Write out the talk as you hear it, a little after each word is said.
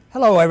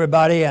Hello,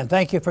 everybody, and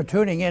thank you for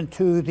tuning in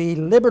to the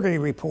Liberty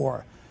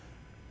Report.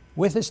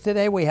 With us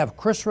today, we have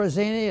Chris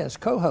Rossini as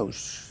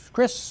co-host.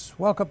 Chris,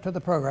 welcome to the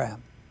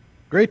program.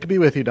 Great to be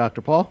with you,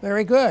 Dr. Paul.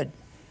 Very good.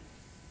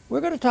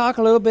 We're going to talk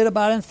a little bit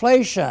about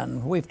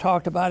inflation. We've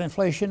talked about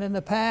inflation in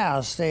the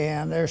past,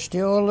 and there's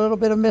still a little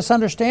bit of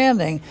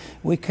misunderstanding.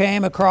 You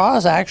came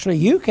across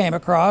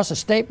a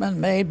statement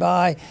made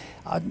by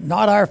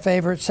not our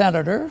favorite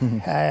senator,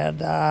 and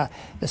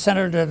the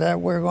senator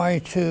that we're going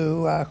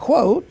to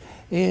quote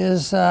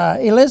is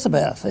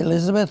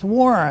Elizabeth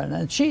Warren,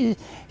 and she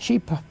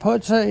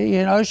puts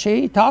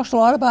she talks a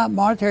lot about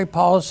monetary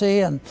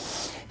policy, and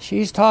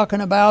she's talking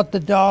about the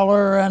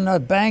dollar and the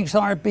banks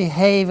aren't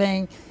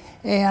behaving,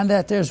 and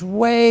that there's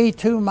way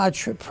too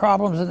much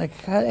problems in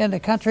the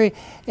country,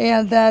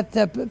 and that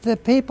the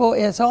people,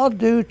 it's all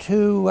due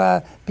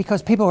to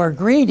because people are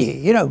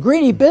greedy,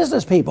 greedy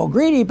business people,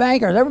 greedy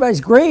bankers,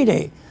 everybody's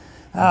greedy.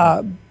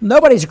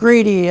 Nobody's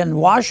greedy in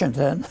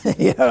Washington,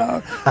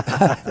 They're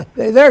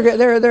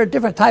a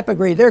different type of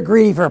greed. They're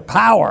greedy for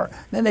power.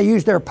 Then they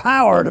use their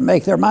power to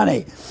make their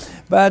money.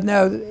 But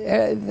no,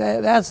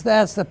 that's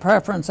the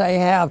preference they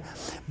have.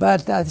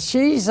 But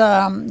she's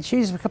been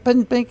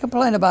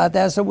complaining about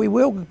that, so we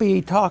will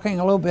be talking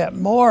a little bit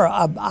more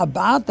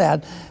about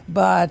that.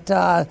 But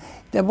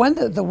the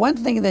one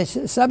thing, the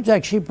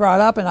subject she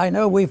brought up, and I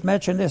know we've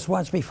mentioned this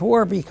once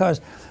before, because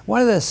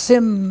one of the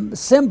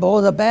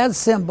the bad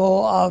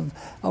symbol of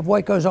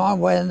what goes on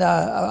when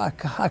a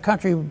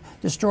country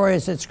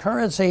destroys its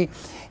currency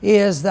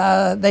is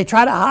they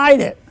try to hide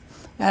it.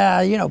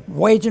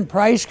 Wage and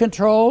price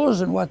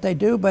controls and what they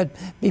do. But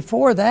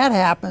before that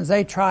happens,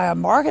 they try a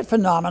market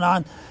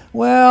phenomenon.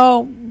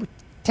 Well,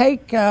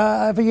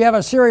 if you have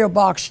a cereal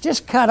box,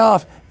 just cut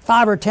off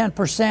 5 or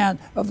 10%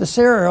 of the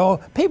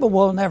cereal, people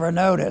will never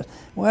notice.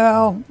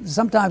 Well,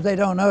 sometimes they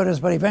don't notice,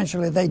 but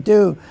eventually they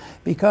do,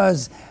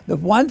 because the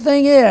one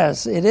thing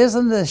is, it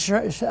isn't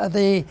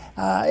the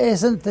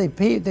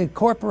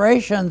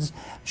corporations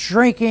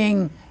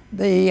shrinking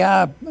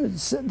the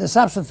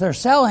substance they're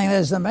selling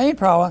is the main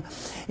problem.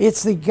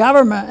 It's the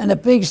government and the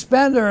big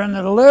spender and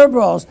the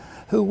liberals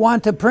who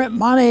want to print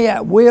money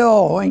at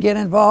will and get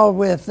involved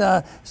with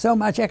so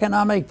much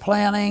economic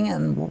planning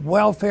and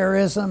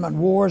welfareism and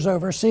wars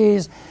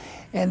overseas,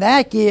 and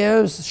that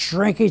gives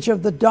shrinkage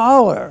of the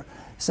dollar.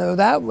 So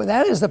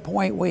that is the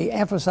point we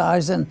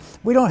emphasize, and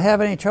we don't have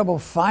any trouble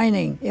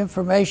finding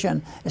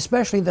information,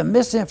 especially the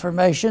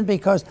misinformation,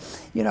 because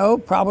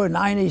probably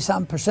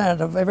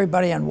 90-some% of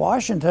everybody in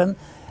Washington,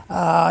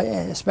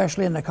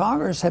 especially in the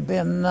Congress, have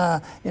been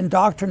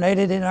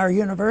indoctrinated in our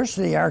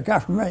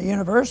government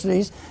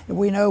universities.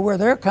 We know where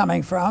they're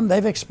coming from.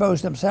 They've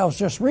exposed themselves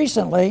just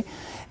recently,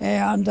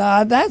 and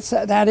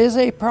that is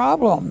a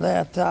problem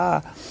that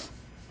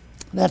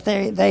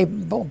they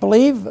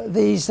believe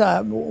these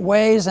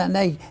ways,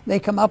 and they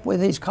come up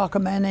with these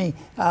cockamamie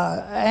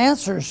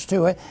answers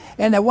to it.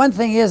 And the one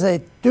thing is,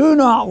 they do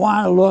not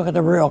want to look at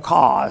the real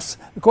cause.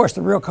 Of course,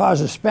 the real cause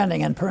is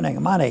spending and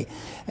printing money,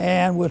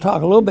 and we'll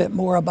talk a little bit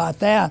more about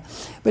that.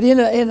 But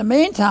in the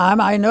meantime,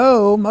 I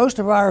know most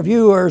of our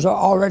viewers are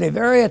already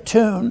very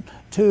attuned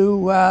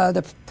to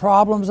the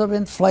problems of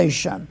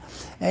inflation.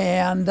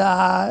 And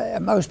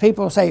most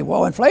people say,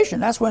 well, inflation,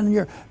 that's when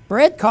your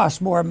bread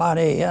costs more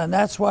money, and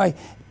that's why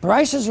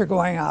prices are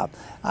going up.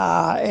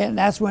 And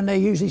that's when they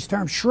use these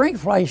terms,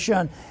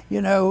 shrinkflation,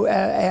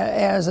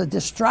 as a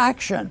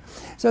distraction.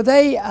 So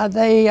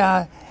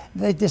they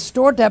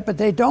distort that, but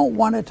they don't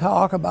want to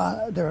talk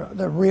about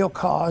the real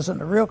cause. And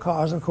the real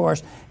cause, of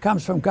course,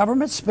 comes from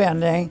government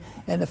spending,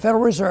 and the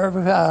Federal Reserve,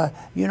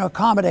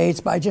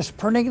 accommodates by just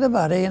printing the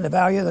money, and the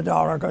value of the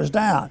dollar goes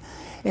down.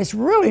 It's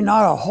really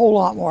not a whole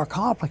lot more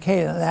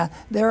complicated than that.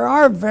 There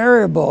are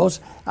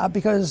variables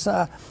because,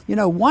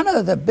 one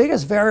of the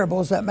biggest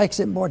variables that makes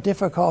it more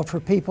difficult for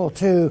people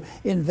to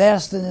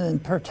invest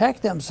and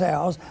protect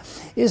themselves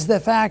is the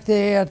fact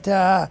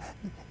that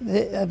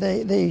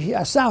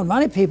the sound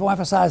money people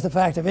emphasize the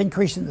fact of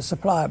increasing the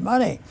supply of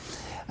money.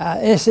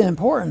 It's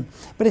important,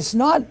 but it's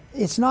not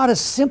a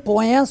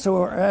simple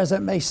answer as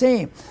it may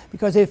seem,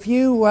 because if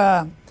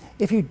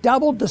you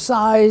doubled the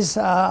size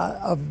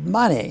of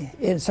money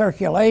in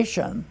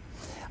circulation,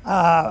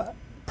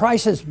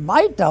 prices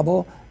might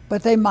double,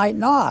 but they might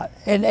not.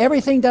 And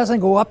everything doesn't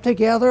go up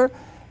together.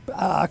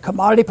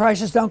 Commodity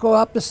prices don't go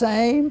up the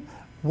same.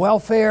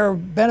 Welfare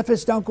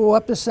benefits don't go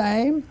up the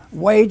same.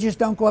 Wages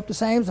don't go up the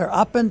same. They're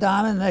up and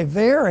down, and they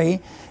vary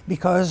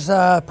because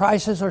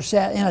prices are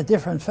set in a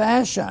different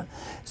fashion.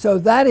 So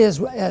that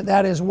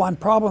is one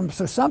problem.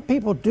 So some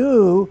people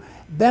do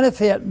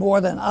benefit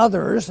more than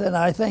others, and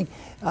I think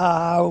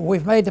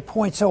we've made the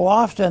point so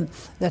often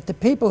that the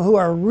people who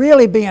are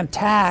really being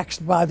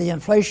taxed by the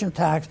inflation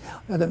tax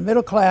are the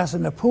middle class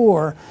and the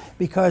poor,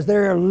 because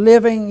they're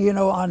living,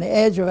 on the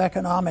edge of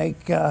economic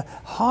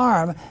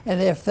harm,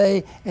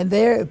 and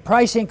their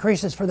price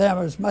increases for them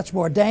is much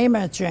more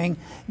damaging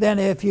than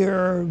if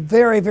you're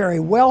very, very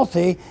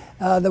wealthy.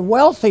 The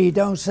wealthy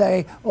don't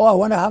say, "Oh, I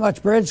wonder how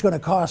much bread's going to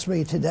cost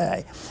me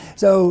today."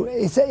 So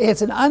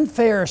it's an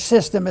unfair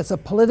system. It's a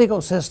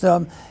political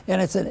system,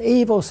 and it's an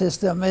evil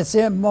system. It's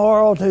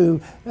immoral to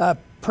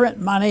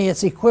print money.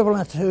 It's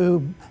equivalent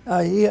to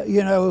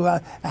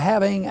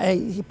having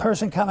a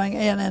person coming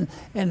in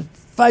and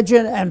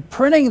fudging and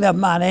printing the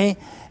money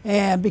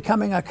and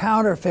becoming a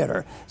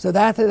counterfeiter. So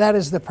that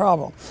is the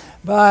problem.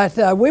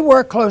 But we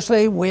work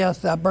closely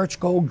with Birch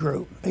Gold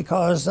Group,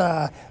 because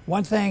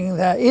one thing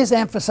that is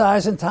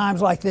emphasized in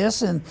times like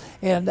this, and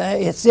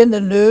it's in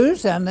the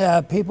news,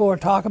 and people are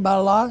talking about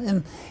it a lot,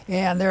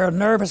 and they're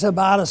nervous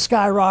about a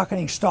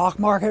skyrocketing stock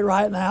market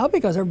right now,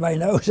 because everybody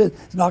knows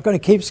it's not going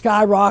to keep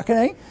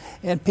skyrocketing,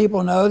 and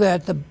people know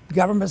that the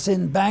government's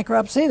in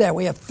bankruptcy, that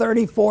we have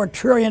 $34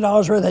 trillion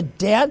worth of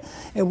debt,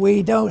 and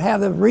we don't have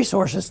the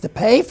resources to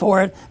pay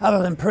for it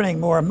other than printing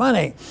more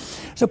money.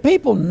 So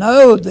people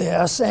know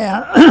this,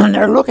 and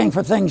they're looking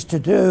for things to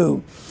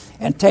do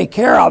and take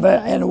care of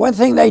it. And one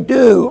thing they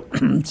do,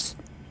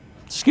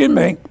 excuse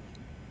me,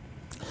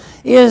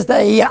 is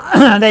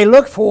they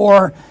look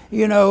for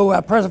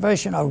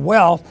preservation of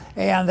wealth,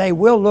 and they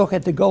will look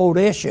at the gold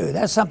issue.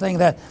 That's something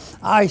that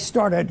I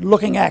started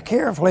looking at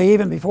carefully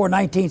even before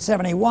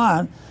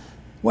 1971,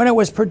 when it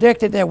was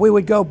predicted that we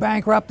would go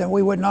bankrupt and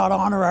we would not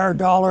honor our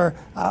dollar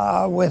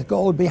with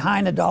gold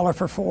behind the dollar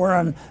for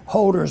foreign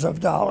holders of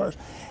dollars.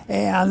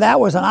 And that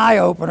was an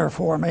eye-opener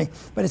for me.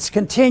 But it's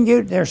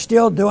continued. They're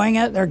still doing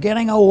it. They're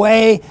getting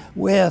away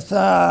with,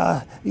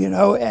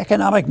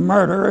 economic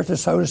murder,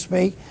 so to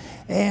speak.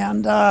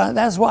 And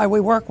that's why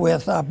we work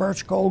with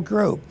Birch Gold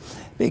Group,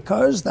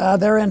 because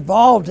they're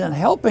involved in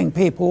helping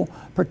people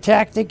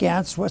protect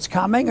against what's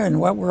coming and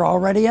what we're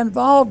already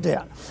involved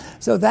in.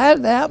 So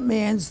that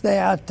means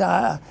that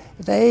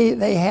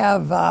they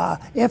have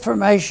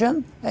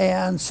information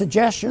and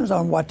suggestions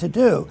on what to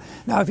do.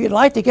 Now, if you'd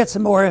like to get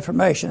some more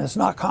information, it's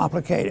not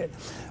complicated.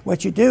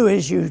 What you do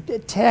is you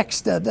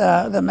text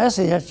the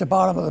message at the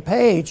bottom of the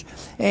page,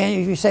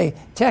 and if you say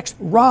text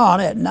Ron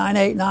at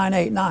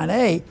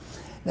 989898,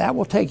 that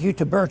will take you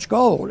to Birch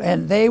Gold,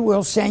 and they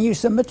will send you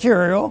some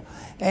material,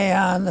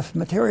 and the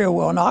material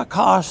will not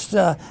cost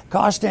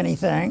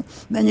anything.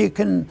 Then you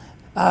can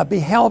be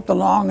helped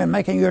along in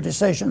making your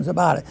decisions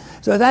about it.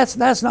 So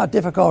that's not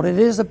difficult. It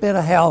is a bit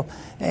of help,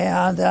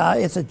 and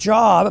it's a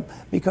job,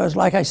 because,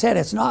 like I said,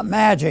 it's not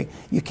magic.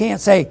 You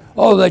can't say,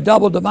 "Oh, they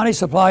doubled the money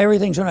supply,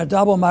 everything's going to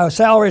double, my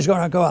salary's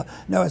going to go up."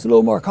 No, it's a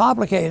little more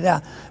complicated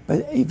now.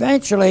 But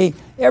eventually,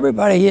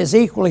 everybody is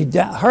equally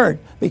hurt,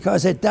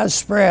 because it does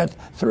spread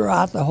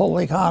throughout the whole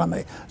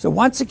economy. So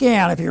once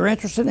again, if you're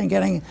interested in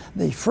getting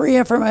the free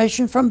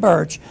information from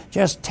Birch,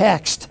 just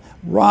text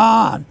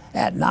Ron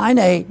at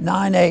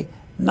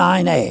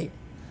 989898,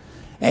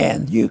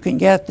 and you can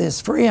get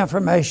this free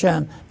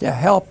information to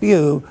help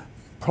you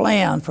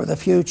plan for the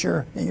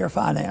future in your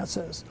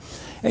finances.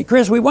 Hey,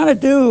 Chris, we want to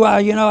do,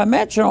 I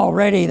mentioned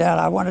already that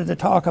I wanted to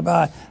talk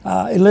about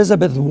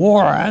Elizabeth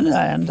Warren,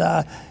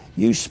 and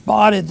you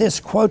spotted this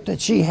quote that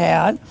she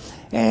had,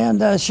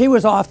 and she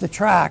was off the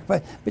track,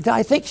 but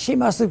I think she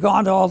must have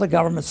gone to all the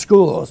government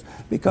schools,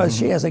 because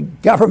she has a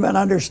government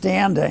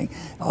understanding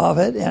of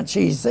it, and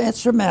she's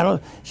instrumental.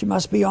 She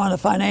must be on the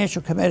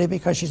financial committee,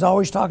 because she's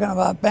always talking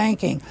about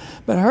banking.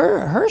 But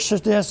her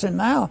suggestion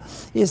now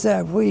is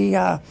that we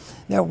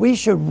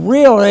should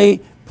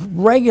really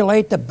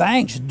regulate the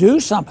banks, do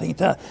something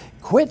to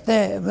quit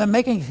the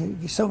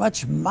making so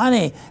much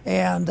money,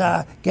 and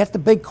get the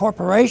big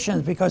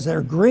corporations, because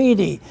they're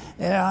greedy.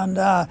 And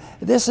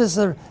this is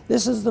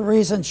the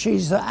reason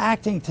she's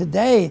acting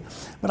today.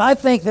 But I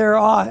think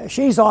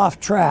she's off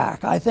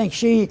track. I think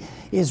she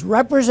is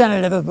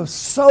representative of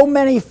so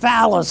many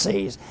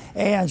fallacies,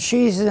 and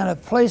she's in a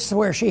place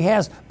where she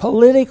has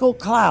political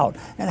clout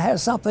and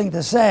has something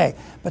to say.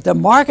 But the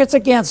market's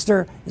against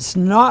her. It's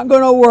not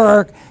going to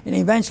work, and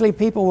eventually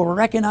people will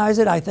recognize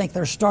it. I think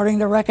they're starting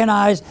to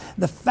recognize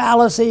the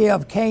fallacy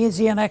of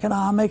Keynesian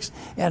economics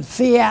and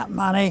fiat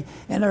money,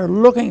 and they're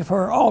looking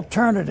for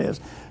alternatives.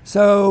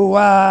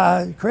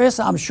 So, Chris,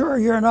 I'm sure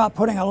you're not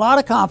putting a lot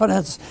of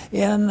confidence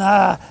in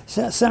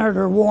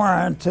Senator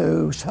Warren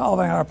to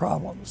solving our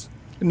problems.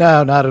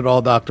 No, not at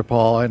all, Dr.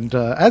 Paul. And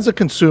as a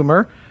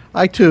consumer,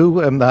 I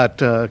too am not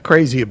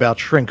crazy about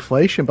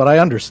shrinkflation, but I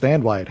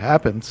understand why it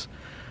happens.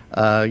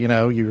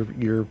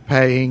 You're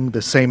paying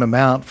the same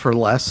amount for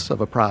less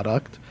of a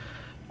product.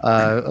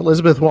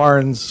 Elizabeth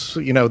Warren's,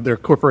 their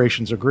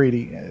corporations are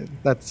greedy.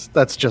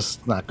 That's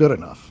just not good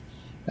enough.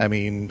 I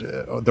mean,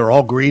 they're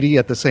all greedy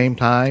at the same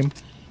time.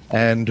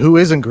 And who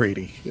isn't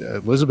greedy?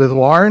 Elizabeth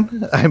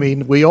Warren? I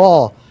mean, we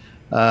all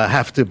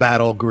have to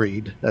battle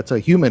greed. That's a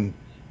human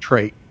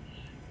trait.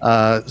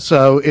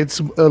 So it's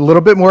a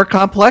little bit more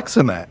complex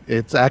than that.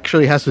 It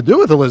actually has to do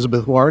with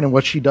Elizabeth Warren and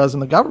what she does in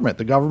the government.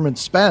 The government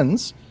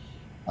spends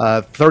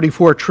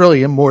 34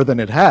 trillion more than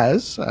it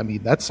has. I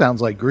mean, that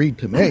sounds like greed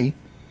to me.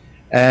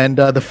 And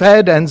the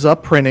Fed ends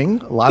up printing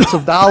lots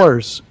of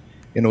dollars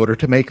in order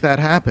to make that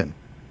happen.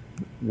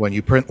 When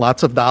you print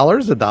lots of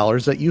dollars, the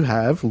dollars that you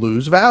have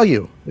lose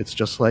value. It's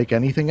just like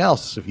anything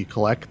else. If you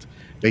collect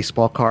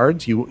baseball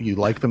cards, you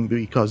like them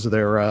because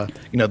they're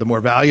the more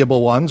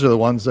valuable ones are the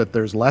ones that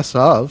there's less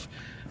of.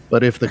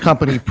 But if the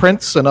company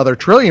prints another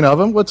trillion of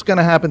them, what's going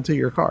to happen to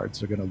your cards?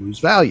 They're going to lose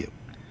value.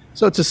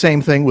 So it's the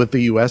same thing with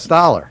the U.S.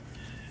 dollar.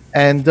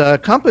 And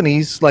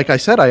companies, like I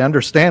said, I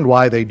understand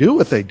why they do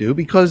what they do,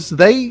 because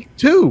they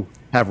too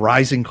have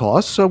rising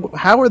costs. So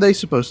how are they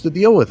supposed to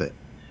deal with it?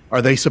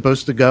 Are they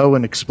supposed to go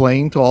and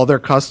explain to all their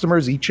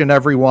customers, each and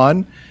every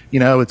one,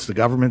 it's the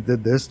government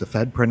did this, the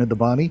Fed printed the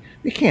money?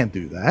 They can't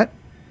do that.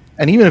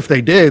 And even if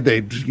they did,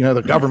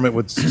 the government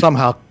would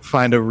somehow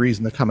find a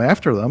reason to come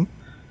after them.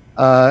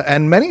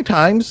 And many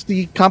times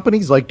the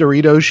companies like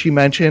Doritos she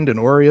mentioned and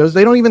Oreos,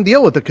 they don't even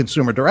deal with the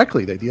consumer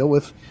directly. They deal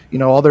with,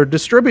 all their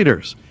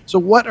distributors. So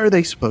what are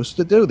they supposed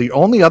to do? The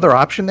only other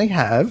option they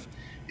have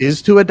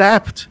is to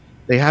adapt.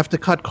 They have to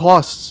cut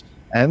costs.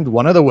 And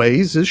one of the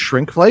ways is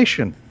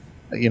shrinkflation.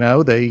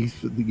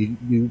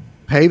 You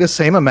pay the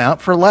same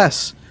amount for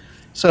less.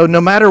 So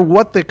no matter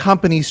what the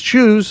companies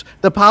choose,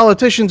 the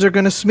politicians are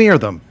going to smear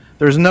them.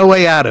 There's no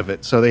way out of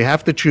it. So they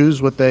have to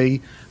choose what they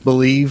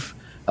believe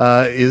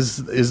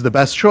is the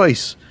best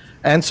choice.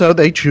 And so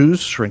they choose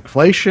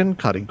shrinkflation,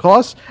 cutting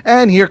costs.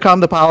 And here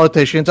come the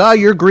politicians. Oh,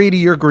 you're greedy,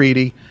 you're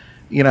greedy.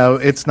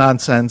 It's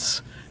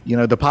nonsense.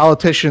 The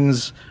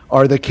politicians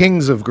are the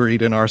kings of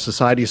greed in our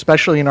society,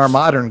 especially in our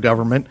modern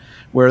government,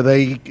 where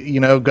they,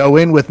 go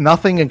in with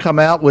nothing and come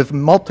out with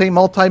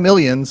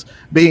multi-millions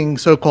being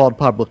so-called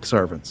public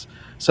servants.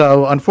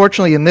 So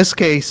unfortunately, in this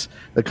case,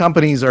 the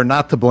companies are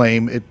not to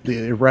blame. It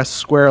rests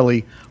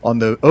squarely on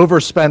the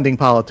overspending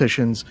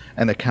politicians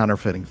and the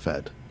counterfeiting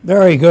Fed.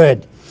 Very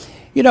good.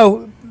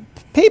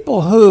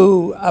 People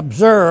who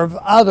observe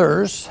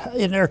others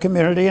in their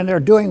community and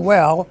they're doing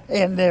well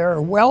and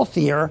they're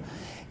wealthier,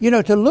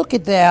 to look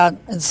at that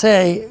and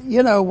say,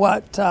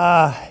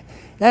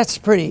 that's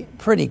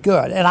pretty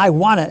good, and I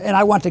want it, and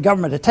I want the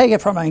government to take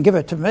it from me and give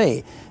it to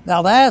me.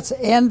 Now that's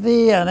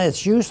envy and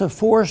it's use of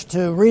force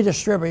to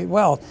redistribute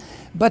wealth.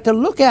 But to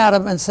look at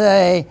them and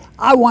say,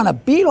 I want to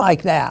be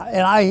like that,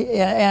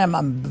 and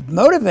I'm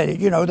motivated,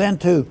 then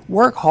to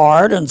work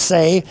hard and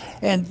save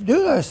and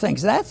do those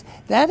things.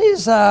 That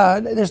is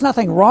there's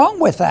nothing wrong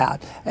with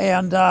that,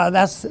 and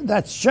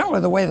that's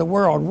generally the way the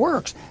world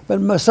works.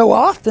 But so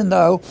often,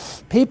 though,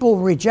 people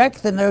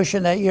reject the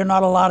notion that you're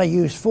not allowed to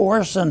use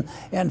force and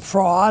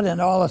fraud and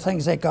all the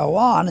things that go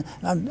on.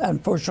 And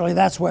unfortunately,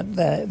 that's what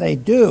they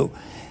do.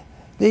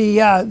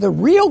 The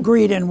real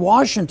greed in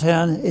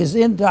Washington is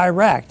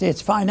indirect.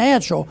 It's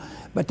financial,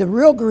 but the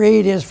real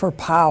greed is for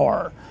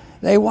power.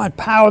 They want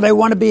power. They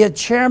want to be a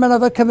chairman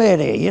of a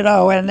committee,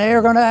 and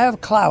they're going to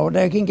have clout.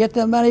 They can get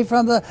the money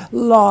from the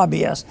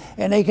lobbyists,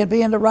 and they can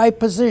be in the right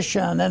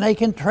position, and they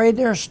can trade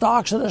their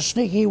stocks in a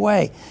sneaky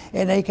way,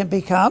 and they can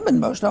become, and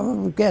most of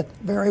them get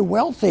very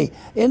wealthy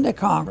into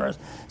Congress.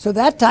 So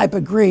that type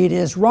of greed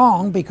is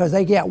wrong because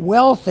they get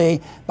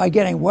wealthy by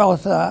getting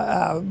wealth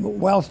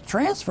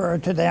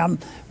transferred to them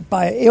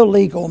by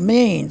illegal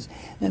means.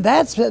 And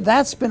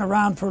that's been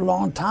around for a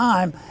long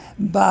time.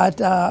 But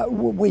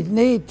we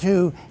need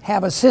to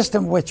have a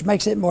system which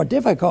makes it more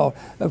difficult.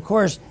 Of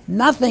course,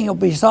 nothing will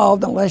be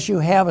solved unless you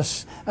have a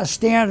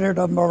standard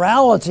of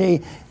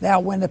morality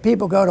that when the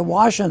people go to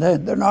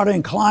Washington, they're not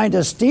inclined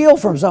to steal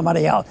from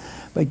somebody else.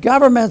 But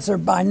governments are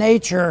by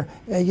nature,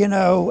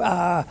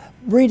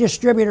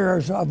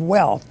 redistributors of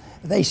wealth.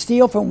 They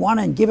steal from one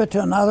and give it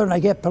to another, and they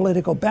get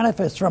political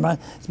benefits from it.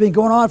 It's been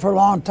going on for a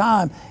long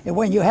time. And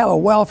when you have a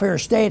welfare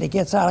state, it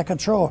gets out of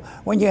control.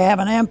 When you have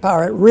an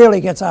empire, it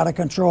really gets out of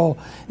control.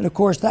 And of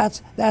course,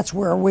 that's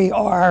where we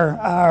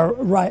are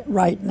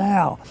right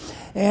now.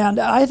 And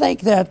I think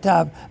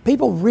that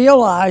people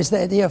realize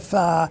that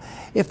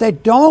if they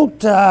don't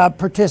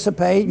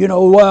participate,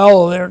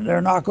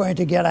 they're not going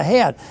to get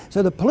ahead.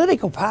 So the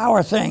political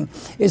power thing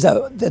is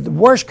the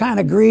worst kind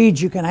of greed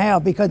you can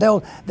have, because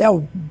they'll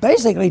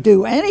basically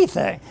do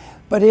anything.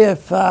 But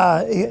if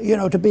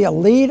to be a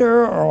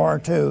leader or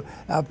to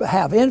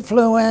have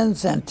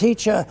influence and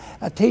teach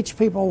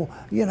people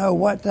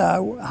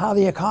how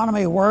the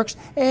economy works,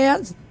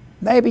 and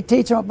maybe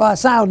teach them about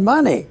sound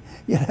money.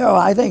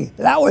 I think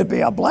that would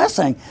be a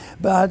blessing.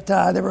 But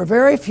there were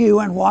very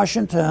few in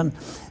Washington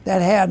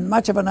that had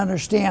much of an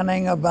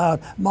understanding about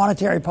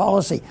monetary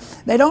policy.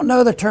 They don't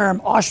know the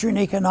term Austrian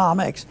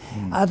economics.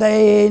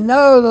 They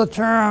know the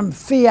term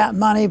fiat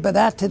money, but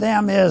that to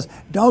them is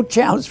don't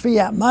challenge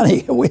fiat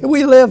money.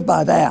 We live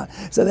by that.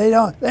 So they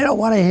don't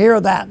want to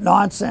hear that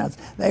nonsense.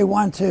 They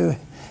want to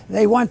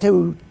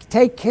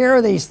take care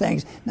of these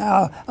things.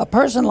 Now, a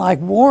person like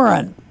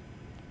Warren,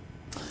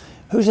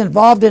 who's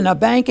involved in a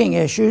banking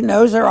issue,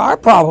 knows there are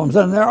problems,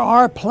 and there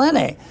are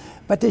plenty.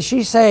 But does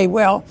she say,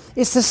 well,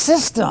 it's the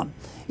system.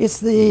 It's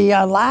the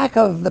lack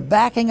of the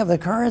backing of the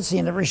currency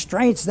and the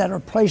restraints that are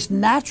placed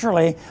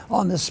naturally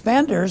on the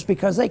spenders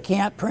because they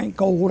can't print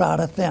gold out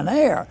of thin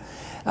air.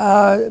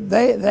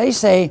 They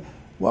say,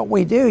 what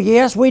we do,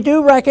 yes, we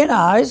do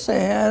recognize,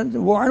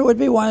 and Warren would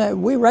be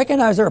one, we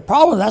recognize there are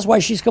problems. That's why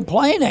she's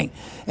complaining.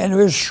 And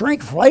there's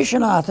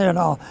shrinkflation out there and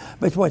all.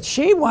 But what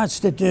she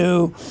wants to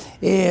do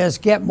is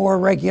get more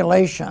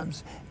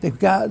regulations.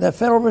 The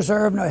Federal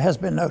Reserve has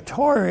been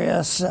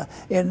notorious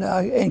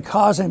in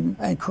causing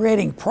and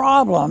creating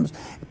problems,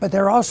 but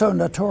they're also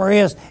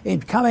notorious in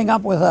coming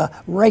up with a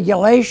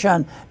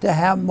regulation to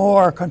have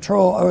more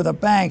control over the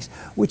banks,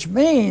 which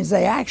means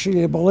they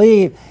actually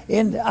believe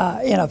in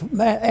an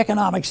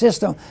economic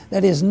system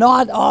that is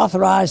not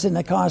authorized in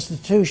the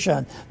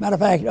Constitution. Matter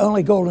of fact,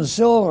 only gold and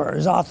silver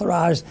is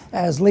authorized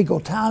as legal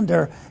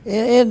tender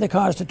in the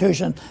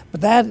Constitution,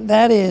 but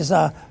that is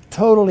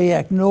totally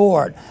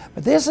ignored.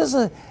 But this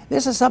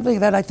is something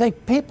that I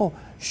think people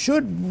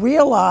should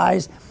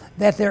realize,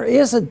 that there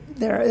is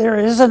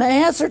an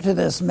answer to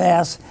this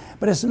mess,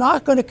 but it's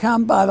not going to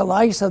come by the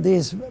likes of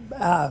these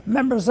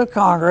members of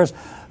Congress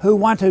who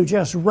want to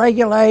just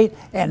regulate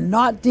and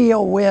not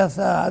deal with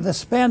the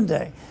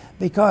spending,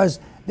 because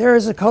there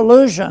is a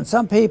collusion.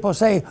 Some people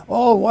say,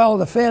 "Oh, well,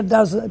 the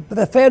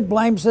Fed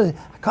blames the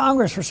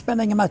Congress for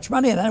spending much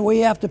money, and then we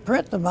have to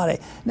print the money."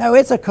 No,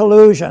 it's a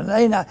collusion.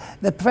 They know,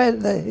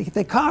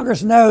 the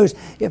Congress knows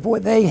if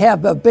they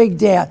have a big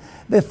debt,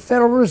 the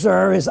Federal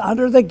Reserve is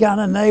under the gun,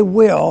 and they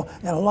will.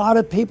 And a lot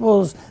of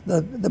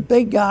the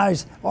big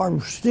guys are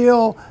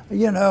still,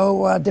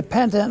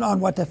 dependent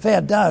on what the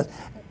Fed does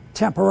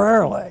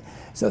temporarily.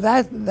 So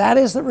that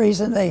is the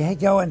reason they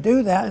go and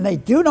do that, and they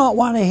do not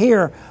want to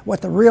hear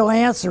what the real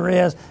answer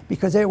is,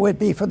 because it would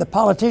be, for the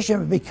politician, it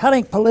would be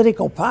cutting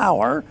political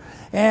power,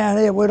 and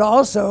it would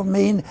also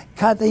mean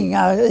cutting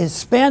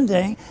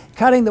spending,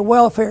 cutting the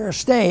welfare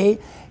state,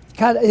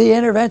 cut the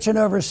intervention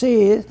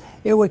overseas.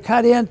 It would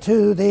cut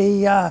into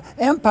the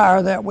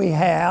empire that we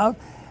have,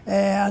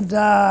 and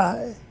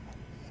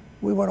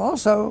we would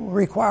also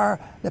require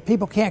that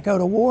people can't go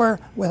to war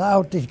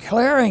without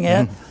declaring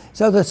it.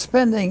 So the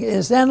spending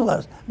is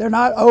endless. They're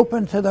not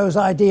open to those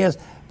ideas,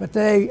 but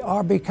they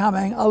are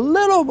becoming a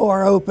little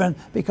more open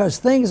because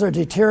things are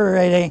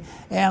deteriorating.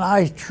 And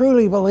I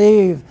truly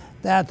believe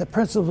that the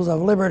principles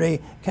of liberty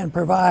can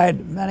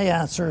provide many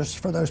answers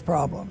for those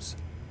problems.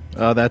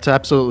 That's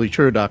absolutely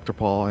true, Dr.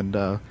 Paul.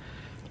 And,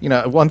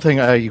 one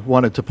thing I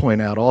wanted to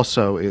point out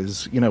also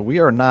is, we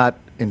are not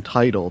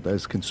entitled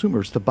as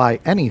consumers to buy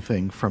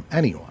anything from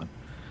anyone.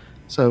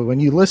 So when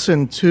you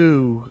listen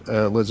to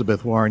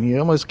Elizabeth Warren, you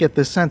almost get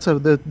this sense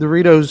of the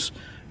Doritos,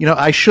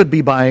 I should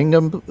be buying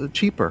them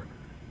cheaper.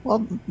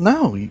 Well,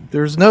 no,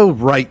 there's no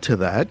right to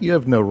that. You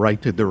have no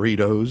right to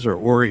Doritos or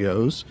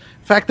Oreos.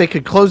 In fact, they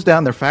could close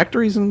down their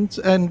factories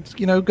and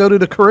go to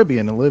the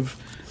Caribbean and live,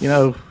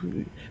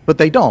 but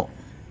they don't,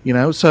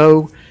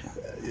 So,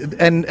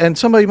 and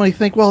somebody might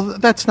think, well,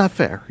 that's not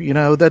fair.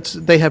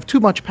 They have too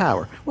much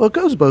power. Well, it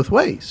goes both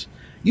ways.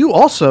 You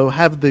also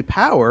have the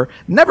power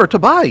never to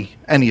buy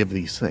any of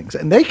these things,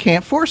 and they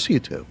can't force you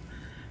to.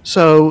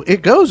 So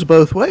it goes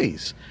both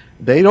ways.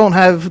 They don't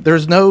have,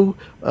 there's no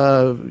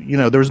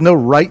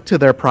right to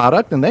their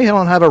product, and they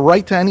don't have a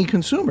right to any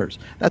consumers.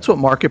 That's what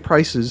market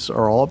prices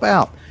are all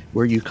about,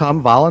 where you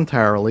come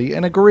voluntarily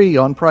and agree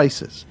on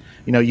prices.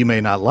 You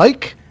may not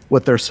like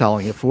what they're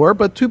selling it for,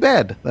 but too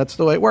bad. That's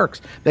the way it works.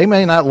 They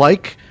may not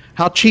like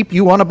how cheap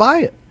you want to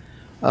buy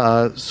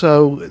it.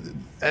 So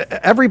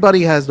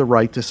everybody has the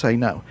right to say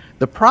no.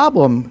 The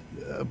problem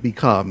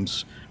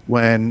becomes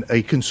when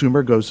a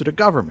consumer goes to the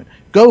government.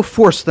 Go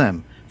force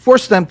them.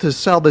 Force them to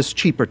sell this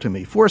cheaper to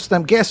me. Force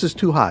them, gas is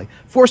too high.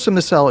 Force them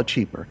to sell it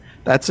cheaper.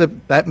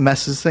 That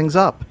messes things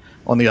up.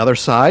 On the other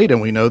side, and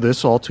we know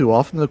this all too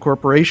often, the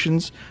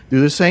corporations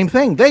do the same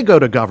thing. They go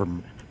to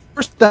government.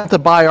 Force them to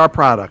buy our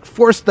product.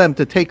 Force them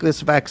to take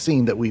this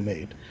vaccine that we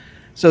made.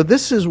 So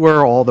this is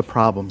where all the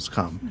problems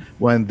come,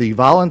 when the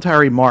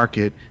voluntary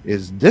market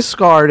is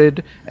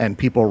discarded and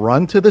people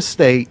run to the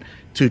state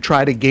to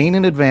try to gain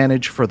an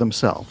advantage for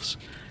themselves.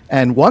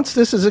 And once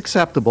this is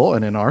acceptable,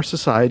 and in our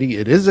society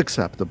it is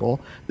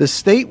acceptable, the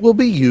state will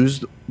be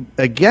used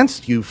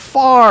against you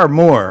far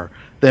more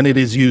than it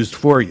is used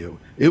for you.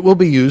 It will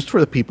be used for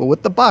the people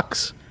with the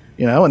bucks,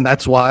 and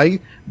that's why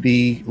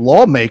the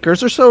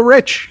lawmakers are so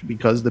rich,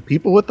 because the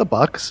people with the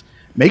bucks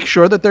make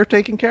sure that they're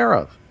taken care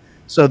of.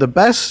 So the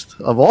best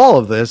of all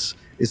of this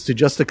is to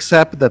just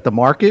accept that the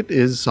market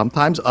is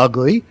sometimes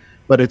ugly,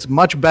 but it's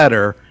much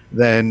better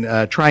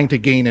than trying to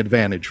gain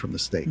advantage from the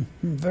state.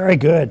 Very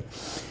good.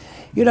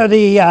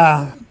 The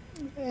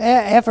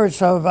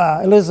efforts of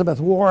Elizabeth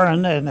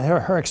Warren and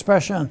her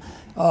expression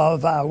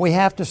of we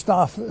have to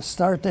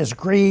start this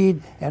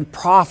greed and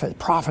profit.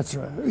 Profits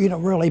are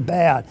really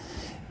bad.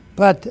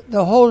 But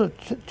the whole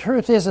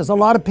truth is a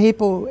lot of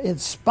people, in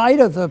spite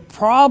of the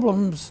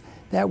problems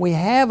that we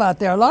have out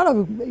there, a lot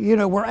of,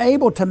 we're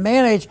able to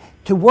manage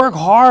to work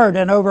hard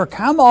and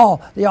overcome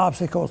all the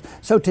obstacles.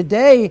 So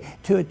today,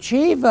 to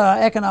achieve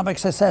economic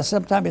success,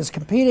 sometimes it's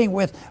competing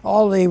with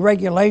all the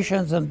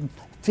regulations and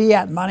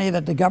fiat money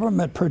that the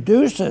government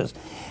produces.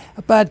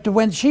 But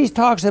when she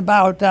talks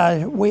about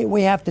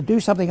we have to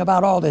do something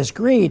about all this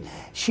greed,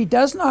 she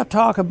does not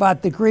talk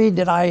about the greed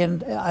that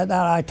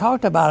I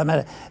talked about a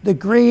minute. The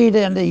greed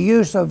and the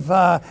use of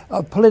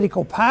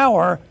political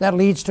power that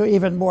leads to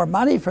even more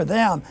money for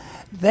them.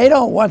 They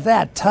don't want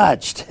that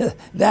touched.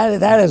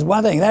 that is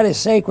one thing. That is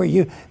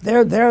sacred.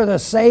 They're the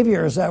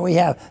saviors that we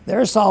have.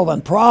 They're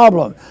solving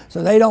problems,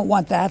 so they don't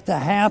want that to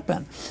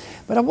happen.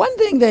 But one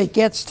thing that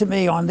gets to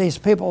me on these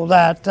people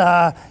that,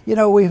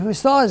 we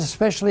saw,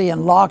 especially in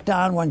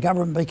lockdown when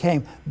government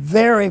became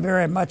very,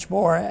 very much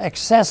more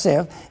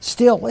excessive,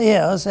 still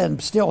is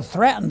and still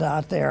threatened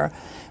out there,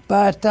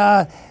 but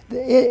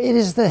it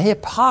is the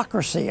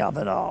hypocrisy of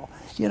it all.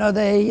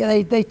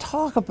 They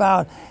talk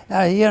about,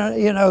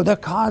 the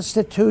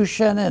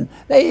Constitution, and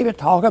they even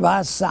talk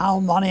about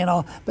sound money and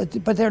all,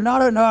 but they're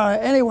not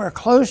anywhere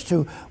close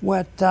to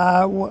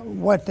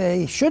what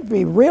they should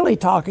be really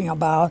talking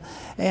about,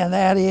 and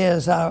that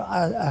is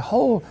a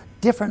whole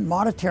different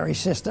monetary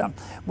system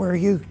where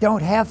you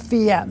don't have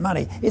fiat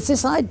money. It's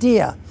this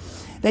idea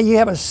that you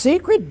have a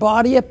secret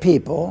body of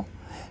people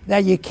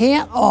that you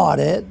can't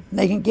audit.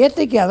 They can get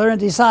together and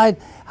decide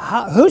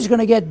who's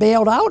going to get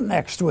bailed out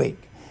next week.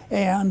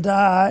 And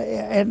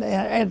right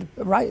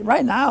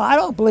now, I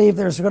don't believe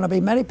there's going to be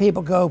many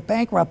people go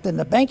bankrupt in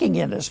the banking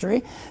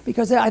industry,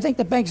 because I think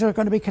the banks are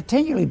going to be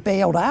continually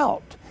bailed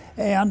out.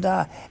 And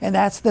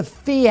that's the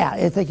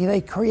fiat.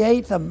 They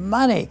create the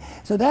money.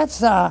 So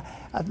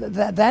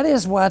that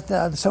is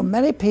what so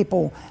many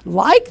people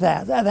like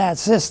that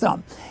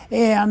system.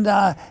 And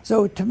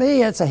so to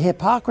me, it's a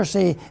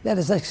hypocrisy that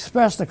is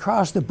expressed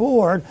across the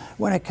board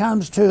when it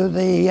comes to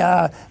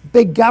the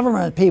big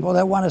government people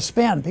that want to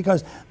spend,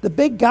 because the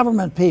big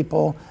government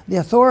people, the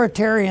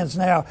authoritarians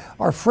now,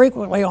 are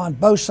frequently on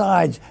both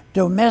sides: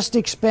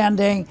 domestic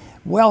spending,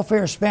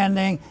 welfare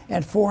spending,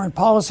 and foreign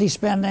policy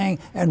spending,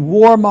 and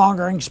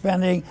warmongering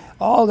spending.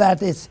 All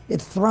that it's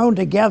thrown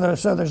together,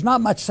 so there's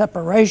not much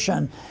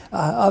separation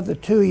of the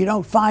two. You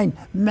don't find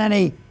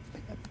many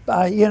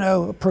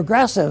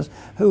progressives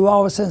who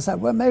all of a sudden say,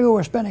 well, maybe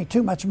we're spending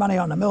too much money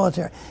on the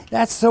military.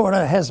 That sort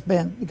of has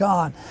been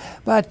gone.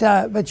 But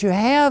you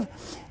have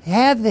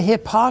the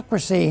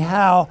hypocrisy,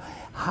 how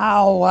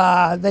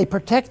they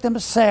protect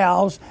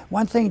themselves.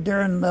 One thing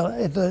during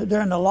the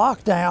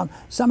lockdown,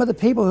 some of the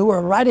people who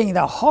were writing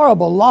the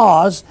horrible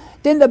laws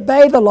didn't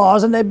obey the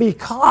laws, and they'd be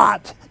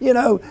caught.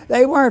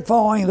 They weren't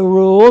following the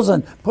rules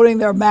and putting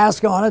their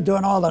mask on and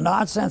doing all the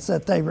nonsense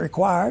that they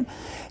required.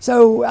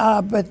 So,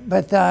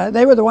 but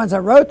they were the ones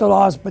that wrote the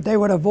laws, but they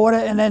would avoid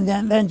it and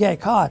then get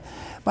caught.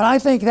 But I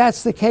think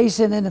that's the case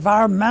in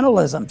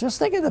environmentalism. Just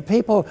think of the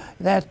people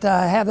that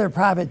have their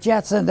private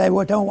jets, and they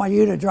don't want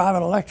you to drive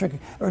an electric,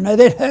 or no,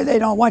 they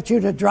don't want you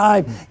to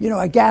drive,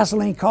 a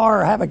gasoline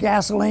car or have a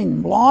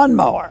gasoline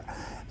lawnmower.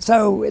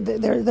 So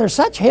they're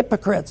such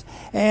hypocrites,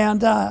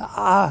 and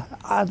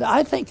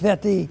I think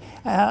that the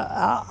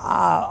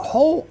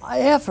whole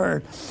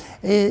effort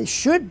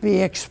should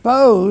be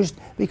exposed,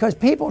 because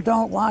people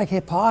don't like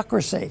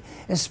hypocrisy,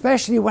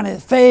 especially when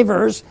it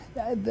favors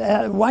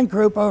one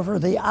group over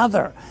the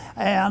other.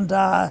 And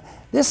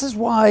this is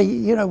why,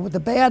 the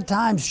bad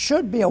times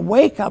should be a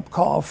wake-up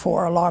call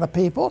for a lot of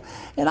people.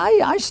 And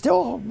I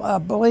still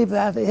believe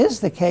that is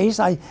the case.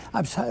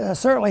 I'm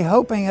certainly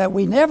hoping that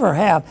we never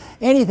have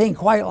anything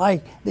quite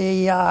like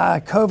the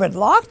COVID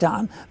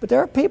lockdown, but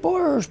there are people who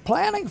are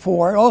planning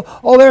for it.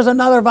 Oh, there's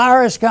another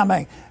virus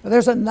coming.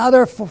 There's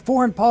another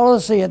foreign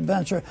policy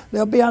adventure.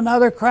 There'll be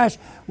another crash.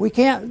 We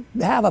can't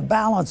have a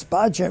balanced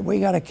budget. We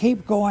got to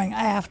keep going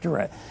after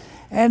it.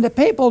 And the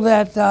people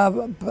that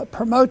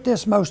promote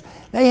this most,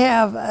 they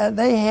have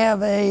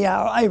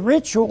a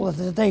ritual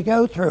that they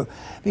go through,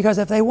 because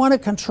if they want to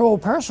control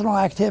personal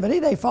activity,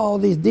 they follow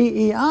these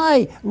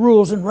DEI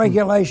rules and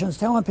regulations,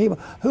 telling people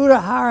who to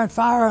hire and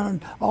fire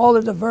and all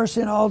the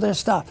diversity and all this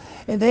stuff.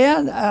 And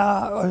then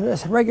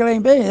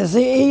regulating business, the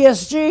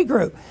ESG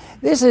group.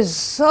 This is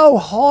so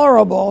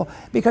horrible,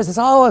 because it's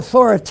all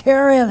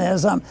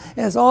authoritarianism,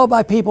 and it's all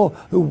by people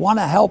who want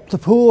to help the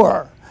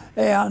poor.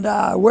 And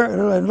are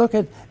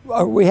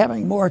we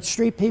having more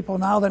street people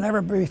now than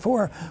ever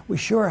before? We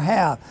sure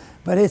have.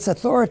 But it's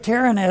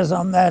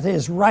authoritarianism that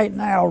is right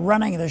now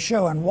running the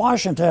show in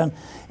Washington,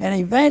 and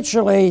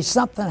eventually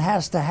something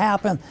has to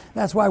happen.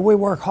 That's why we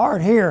work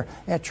hard here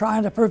at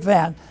trying to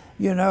prevent,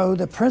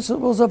 the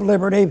principles of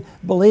liberty,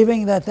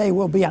 believing that they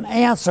will be an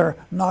answer,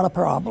 not a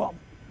problem.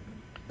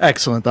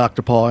 Excellent,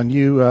 Dr. Paul, and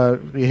you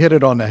hit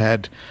it on the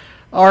head.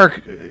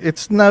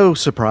 It's no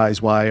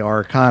surprise why our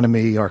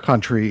economy, our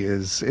country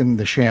is in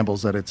the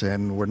shambles that it's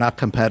in. We're not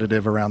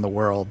competitive around the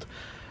world.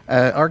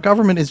 Our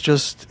government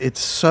is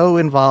it's so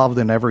involved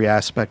in every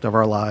aspect of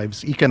our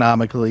lives,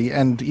 economically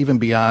and even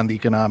beyond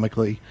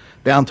economically,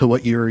 down to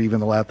what you're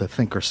even allowed to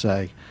think or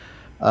say.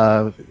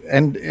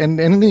 And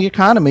in the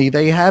economy,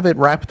 they have it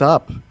wrapped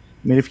up. I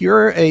mean, if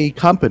you're a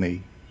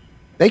company,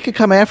 they could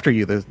come after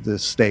you, the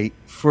state,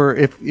 for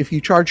if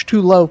you charge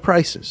too low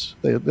prices.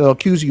 They'll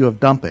accuse you of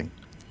dumping.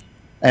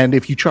 And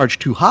if you charge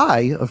too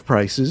high of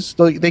prices,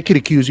 they could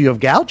accuse you of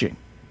gouging.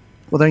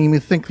 Well, then you may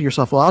think to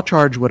yourself, well, I'll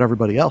charge what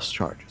everybody else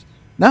charges.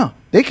 No,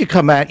 they could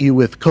come at you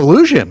with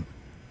collusion.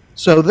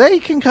 So they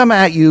can come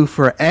at you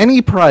for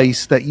any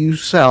price that you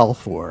sell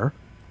for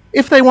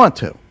if they want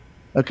to.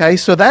 Okay,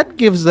 so that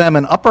gives them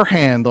an upper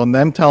hand on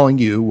them telling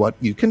you what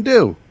you can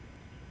do.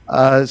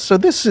 So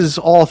this is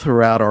all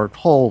throughout our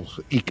whole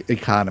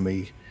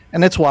economy,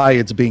 and that's why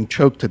it's being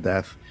choked to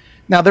death.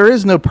 Now, there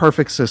is no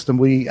perfect system.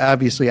 We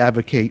obviously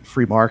advocate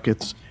free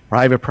markets,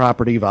 private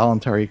property,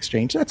 voluntary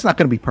exchange. That's not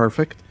going to be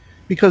perfect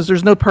because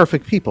there's no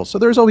perfect people. So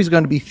there's always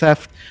going to be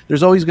theft.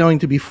 There's always going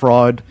to be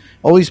fraud,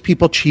 always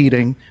people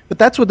cheating. But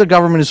that's what the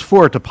government is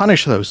for, to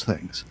punish those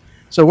things.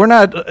 So we're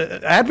not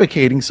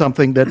advocating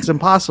something that's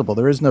impossible.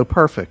 There is no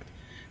perfect.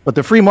 But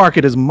the free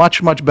market is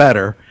much, much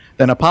better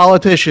than a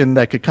politician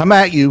that could come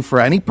at you for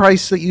any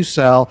price that you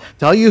sell,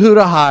 tell you who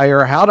to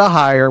hire, how to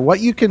hire,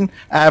 what you can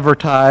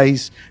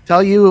advertise,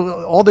 tell you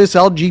all this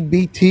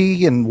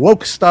LGBT and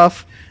woke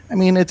stuff. I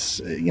mean,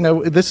 it's,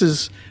 this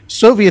is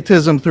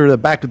Sovietism through the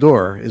back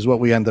door is what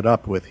we ended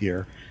up with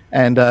here.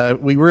 And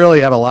we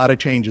really have a lot of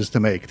changes to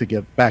make to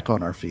get back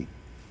on our feet.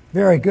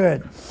 Very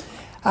good.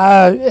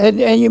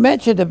 And you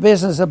mentioned the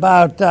business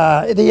about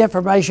the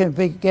information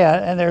we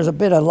get, and there's a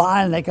bit of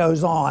lying that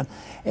goes on.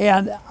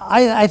 And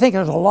I think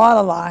there's a lot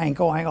of lying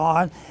going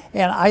on.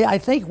 And I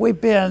think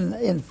we've been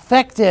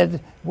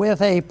infected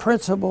with a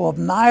principle of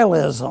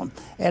nihilism.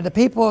 And the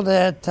people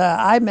that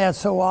I met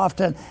so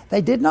often, they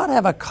did not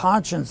have a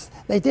conscience.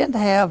 They didn't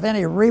have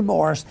any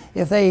remorse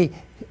if they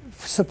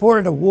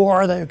supported a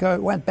war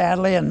that went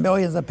badly and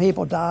millions of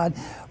people died,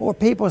 or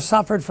people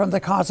suffered from the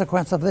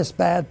consequence of this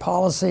bad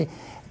policy.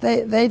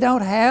 They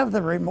don't have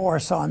the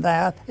remorse on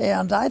that,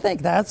 and I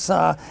think that's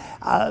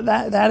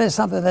that is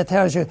something that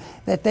tells you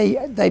that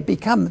they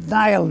become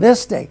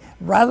nihilistic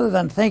rather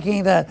than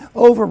thinking that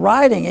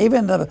overriding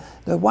even the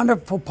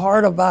wonderful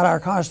part about our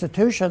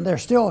Constitution, there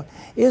still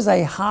is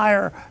a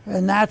higher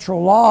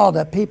natural law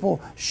that people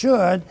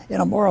should,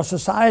 in a moral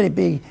society,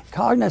 be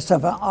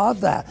cognizant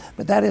of that.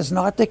 But that is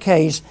not the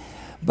case.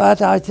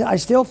 But I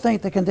still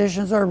think the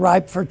conditions are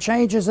ripe for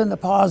changes in the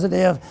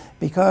positive,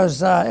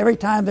 because every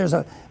time there's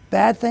a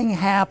bad thing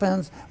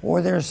happens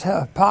or there's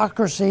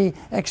hypocrisy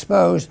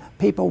exposed,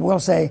 people will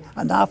say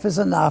enough is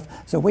enough.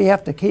 So we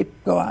have to keep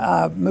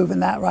moving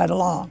that right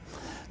along.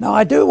 Now,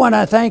 I do want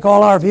to thank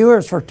all our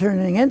viewers for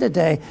tuning in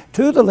today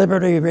to the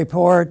Liberty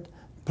Report.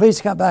 Please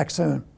come back soon.